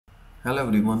Hello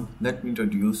everyone, let me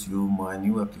introduce you my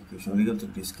new application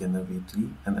Real3d Scanner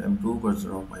V3, an improved version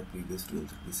of my previous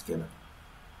Real3d Scanner.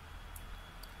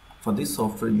 For this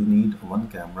software you need one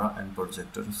camera and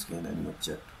projector to scan any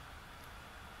object.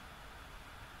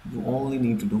 You only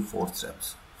need to do 4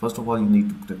 steps. First of all, you need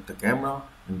to connect the camera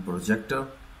and projector,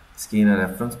 scan a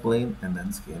reference plane and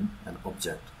then scan an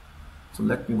object. So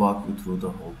let me walk you through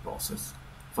the whole process.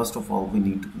 First of all, we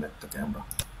need to connect the camera.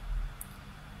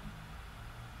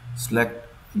 Select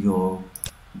your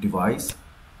device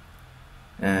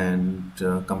and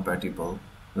compatible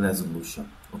resolution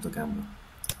of the camera.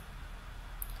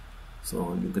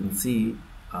 So you can see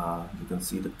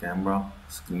the camera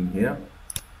screen here.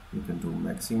 You can do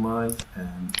maximize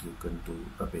and you can do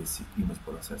a basic image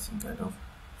processing kind of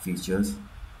features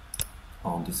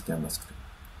on this camera screen.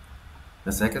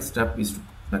 The second step is to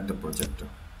connect the projector.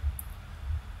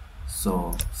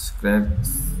 So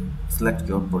select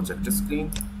your projector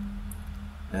screen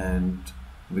and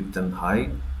width and height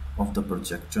of the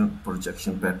projection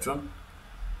pattern,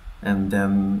 and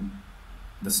then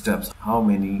the steps, how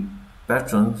many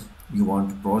patterns you want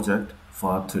to project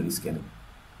for 3D scanning,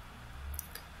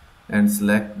 and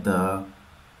select the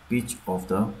pitch of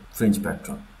the fringe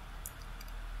pattern.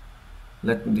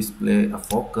 Let me display a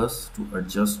focus to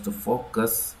adjust the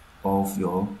focus of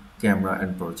your camera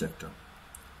and projector.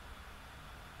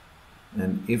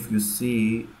 And if you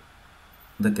see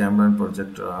the camera and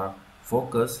projector are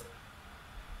focused,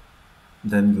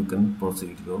 then you can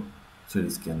proceed your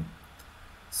 3D scanning.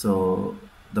 So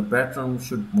the pattern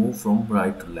should move from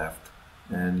right to left,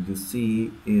 and you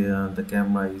see the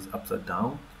camera is upside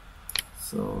down.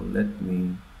 So let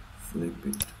me flip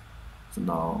it. So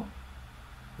now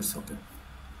it's okay.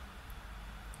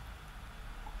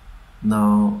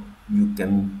 Now you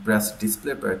can press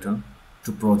display pattern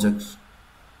to project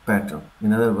pattern.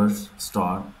 In other words,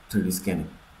 start 3D scanning.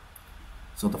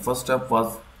 So the first step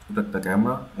was to connect the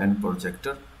camera and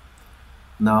projector.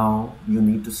 Now you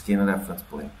need to scan a reference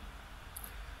plane.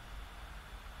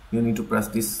 You need to press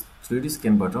this 3D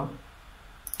scan button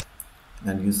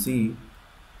and you see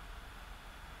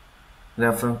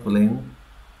reference plane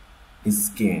is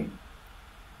scanned.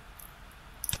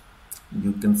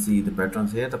 You can see the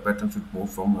patterns here. The pattern should move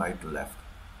from right to left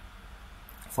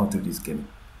for 3D scanning.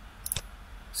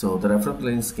 So the reference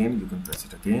plane is scanned. You can press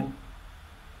it again.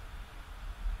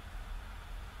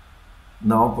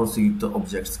 Now proceed to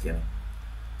object scanning.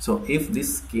 So if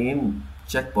this scan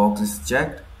checkbox is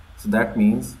checked, so that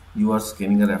means you are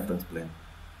scanning a reference plane.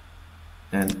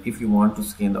 And if you want to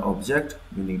scan the object,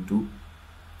 you need to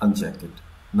uncheck it.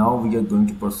 Now we are going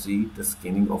to proceed the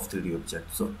scanning of 3D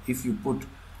object. So if you put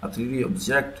a 3D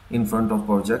object in front of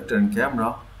projector and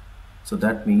camera, so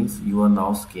that means you are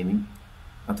now scanning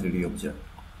a 3D object.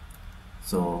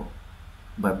 So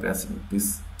by pressing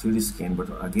this 3D scan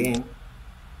button again,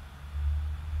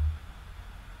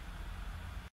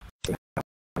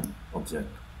 object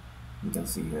you can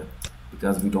see here,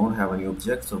 because we don't have any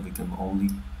object, so we can only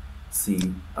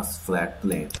see a flat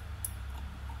plane.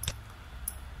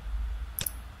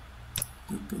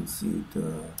 You can see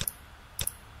the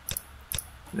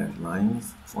flat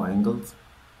lines, triangles.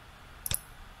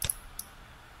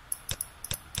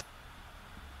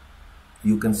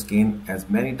 You can scan as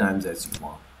many times as you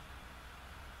want.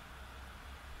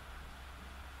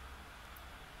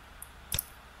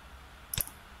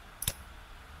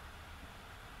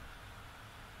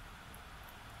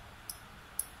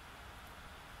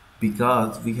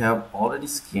 Because we have already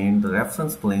scanned the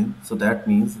reference plane, so that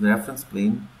means the reference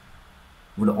plane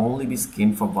would only be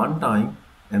scanned for one time,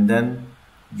 and then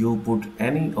you put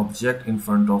any object in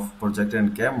front of projector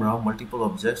and camera, multiple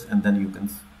objects, and then you can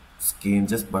scan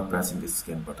just by pressing this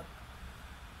scan button.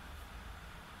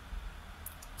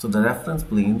 So the reference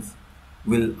planes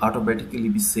will automatically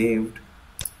be saved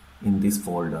in this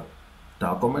folder: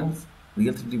 documents,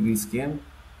 Real3d Scan,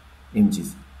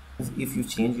 images. If you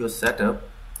change your setup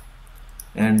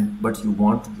but you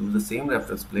want to use the same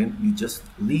reference plane, you just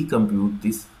recompute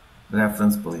this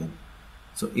reference plane.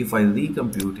 So if I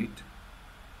recompute it,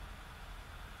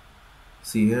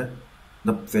 see here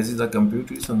the faces are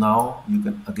computed. So now you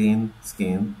can again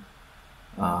scan,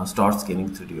 start scanning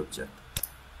 3D object.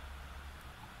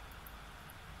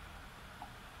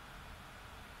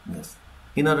 Yes.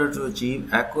 In order to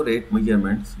achieve accurate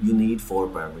measurements, you need 4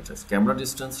 parameters: camera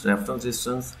distance, reference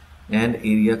distance, and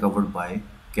area covered by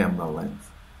camera lens.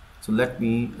 So let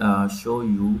me show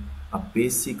you a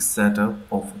basic setup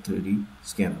of a 3D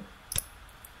scanner.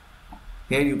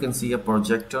 Here you can see a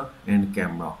projector and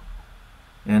camera,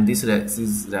 and this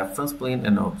is reference plane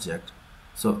and object.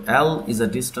 So L is a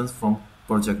distance from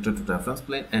projector to reference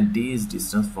plane, and D is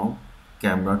distance from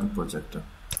camera to projector.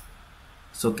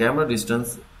 So camera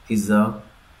distance is a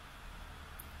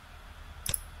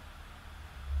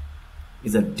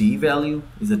D value,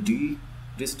 is a D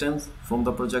distance from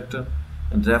the projector,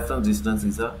 and reference distance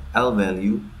is a L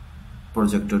value,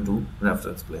 projector to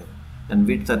reference plane, and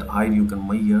width and height you can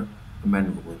measure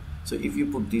manually. So if you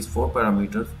put these 4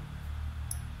 parameters,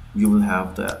 you will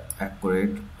have the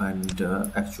accurate and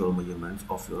actual measurements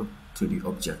of your 3D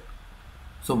object.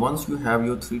 So once you have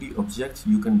your 3D objects,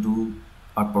 you can do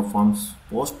or perform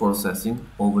post-processing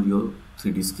over your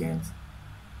 3D scans.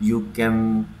 You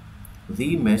can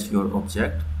remesh your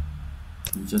object.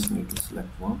 You just need to select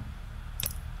one,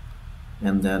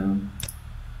 and then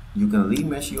you can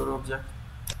remesh your object.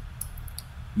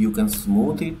 You can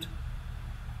smooth it.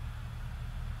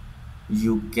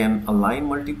 You can align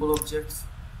multiple objects.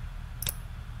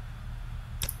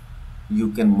 You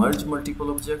can merge multiple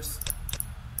objects,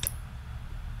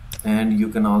 and you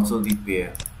can also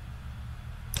repair.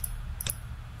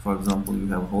 For example, you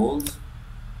have holes,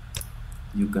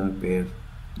 you can repair,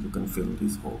 you can fill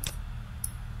these holes.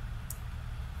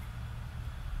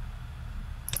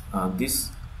 This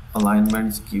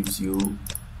alignment gives you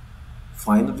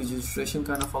final registration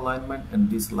kind of alignment, and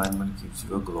this alignment gives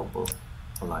you a global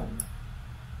alignment.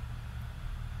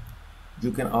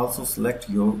 You can also select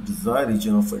your desired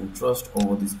region of interest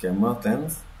over this camera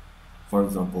lens, for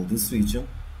example this region,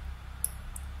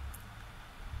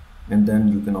 and then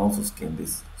you can also scan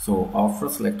this. So after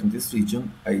selecting this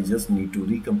region, I just need to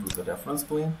recompute the reference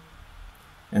plane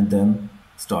and then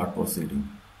start proceeding.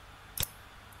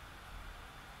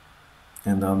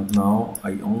 And now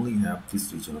I only have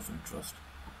this region of interest.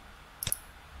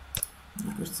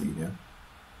 You can see here.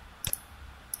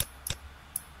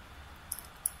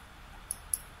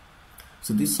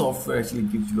 So this software actually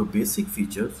gives you a basic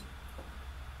features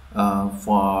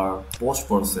for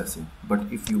post-processing, but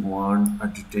if you want a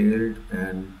detailed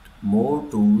and more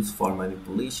tools for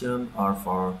manipulation or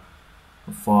for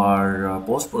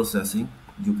post-processing,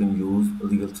 you can use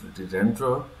Real3d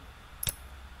renderer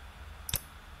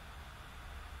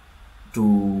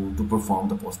to perform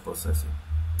the post-processing.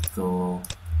 So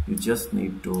you just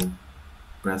need to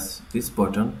press this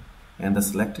button, and the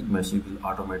selected mesh will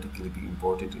automatically be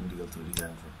imported in Real3d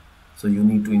renderer. So you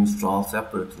need to install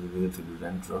separately Real3d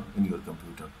renderer in your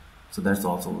computer. So that's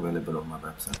also available on my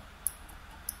website.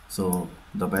 So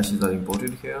the meshes are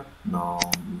imported here. Now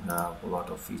you have a lot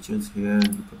of features here.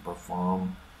 You can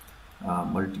perform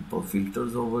multiple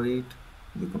filters over it.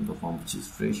 You can perform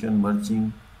registration,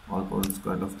 merging, all those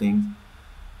kind of things.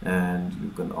 And you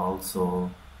can also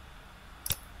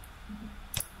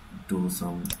do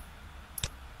some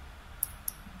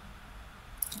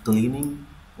cleaning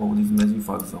over this meshes.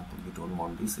 For example, you don't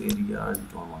want this area, you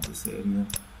don't want this area,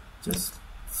 just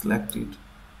select it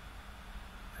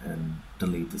and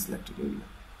delete the selected area.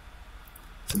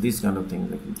 So these kind of things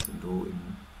that you can do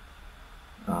in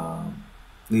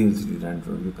Real3d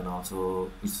renderer. You can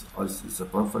also, it's a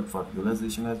perfect for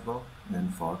visualization as well,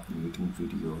 and for creating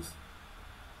videos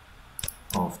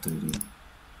of 3D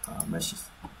meshes.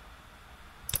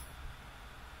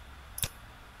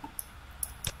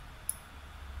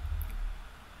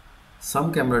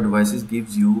 Some camera devices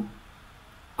gives you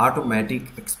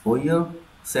automatic exposure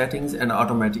settings and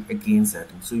automatic gain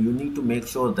settings. So you need to make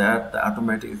sure that the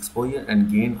automatic exposure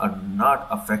and gain are not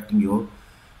affecting your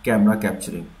camera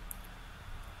capturing.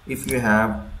 If you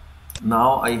have,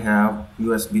 now I have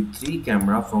USB 3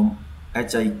 camera from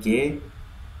HIK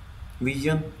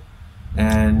Vision,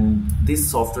 and this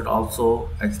software also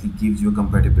actually gives you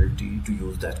compatibility to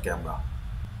use that camera.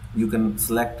 You can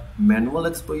select manual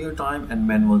exposure time and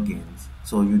manual gains.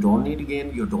 So you don't need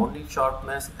gain, you don't need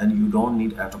sharpness, and you don't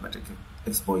need automatic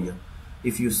exposure.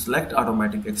 If you select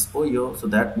automatic exposure, so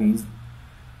that means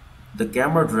the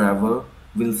camera driver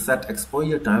will set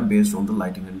exposure time based on the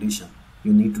lighting condition.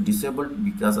 You need to disable it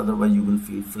because otherwise you will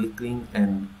feel flickering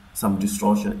and some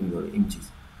distortion in your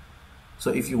images.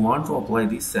 So if you want to apply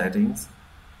these settings,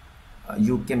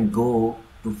 you can go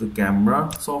to the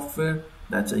camera software.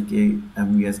 That's like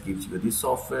MVS gives you this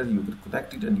software. You can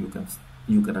connect it and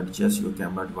you can adjust your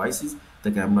camera devices.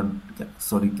 The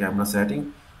camera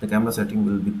setting. The camera setting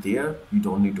will be there. You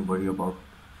don't need to worry about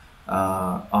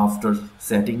after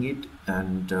setting it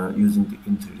and using the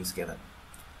in 3D scanner.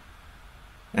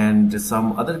 And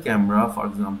some other camera, for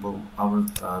example,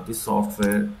 this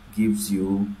software gives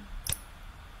you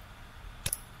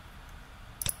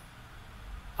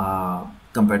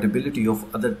compatibility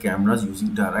of other cameras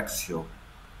using direct show.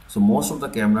 So most of the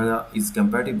camera is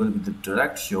compatible with the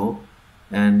direct show,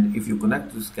 and if you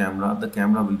connect this camera, the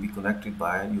camera will be connected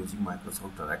by using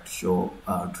Microsoft Direct Show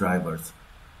drivers.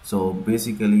 So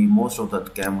basically most of the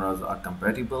cameras are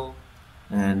compatible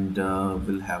and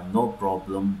will have no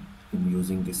problem in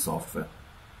using this software.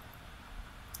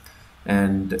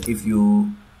 And if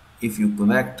you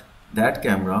connect that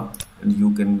camera, and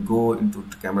you can go into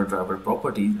camera driver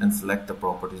properties and select the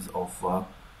properties of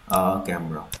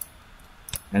camera.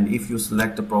 And if you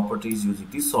select the properties using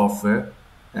this software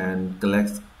and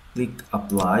click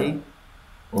apply,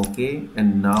 okay,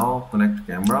 and now connect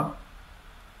camera,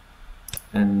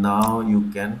 and now you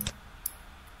can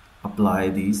apply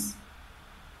these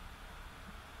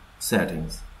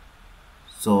settings.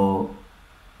 So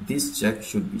this check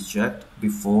should be checked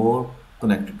before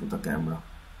connected to the camera.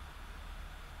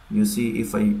 You see,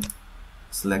 if I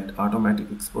select automatic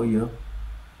exposure,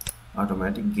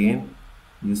 automatic gain,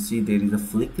 you see there is a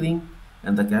flickering,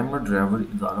 and the camera driver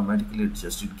is automatically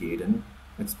adjusted gain and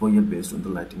exposure based on the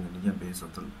lighting condition, based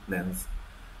on the lens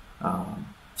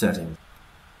settings.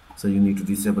 So you need to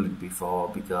disable it before,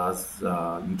 because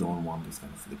you don't want this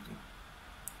kind of flickering.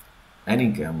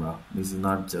 Any camera, this is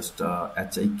not just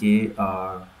HIK,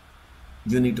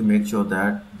 you need to make sure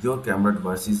that your camera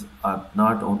devices are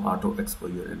not on auto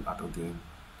exposure and auto gain,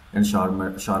 and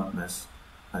sharpness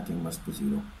I think must be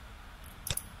 0.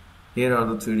 Here are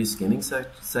the 3D scanning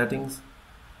settings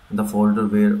in the folder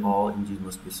where all images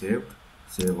must be saved.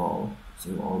 Save all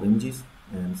images,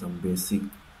 and some basic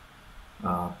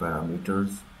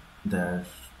parameters that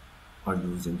are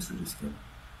used in 3D scanning.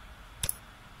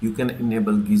 You can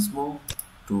enable gizmo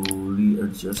to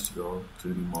readjust your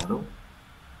 3D model.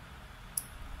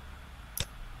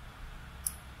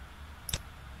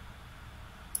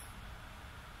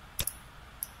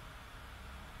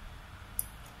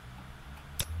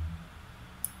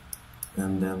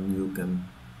 And then you can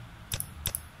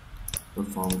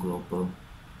perform global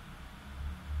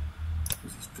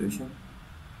registration.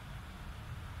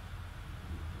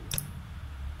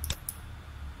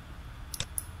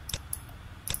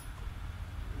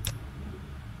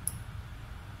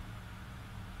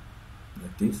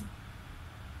 Like this.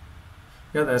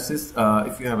 Yeah, that's it.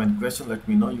 If you have any question, let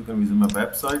me know. You can visit my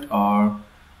website, or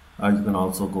you can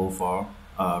also go for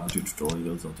video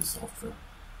tutorials of this software.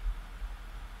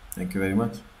 Thank you very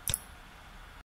much.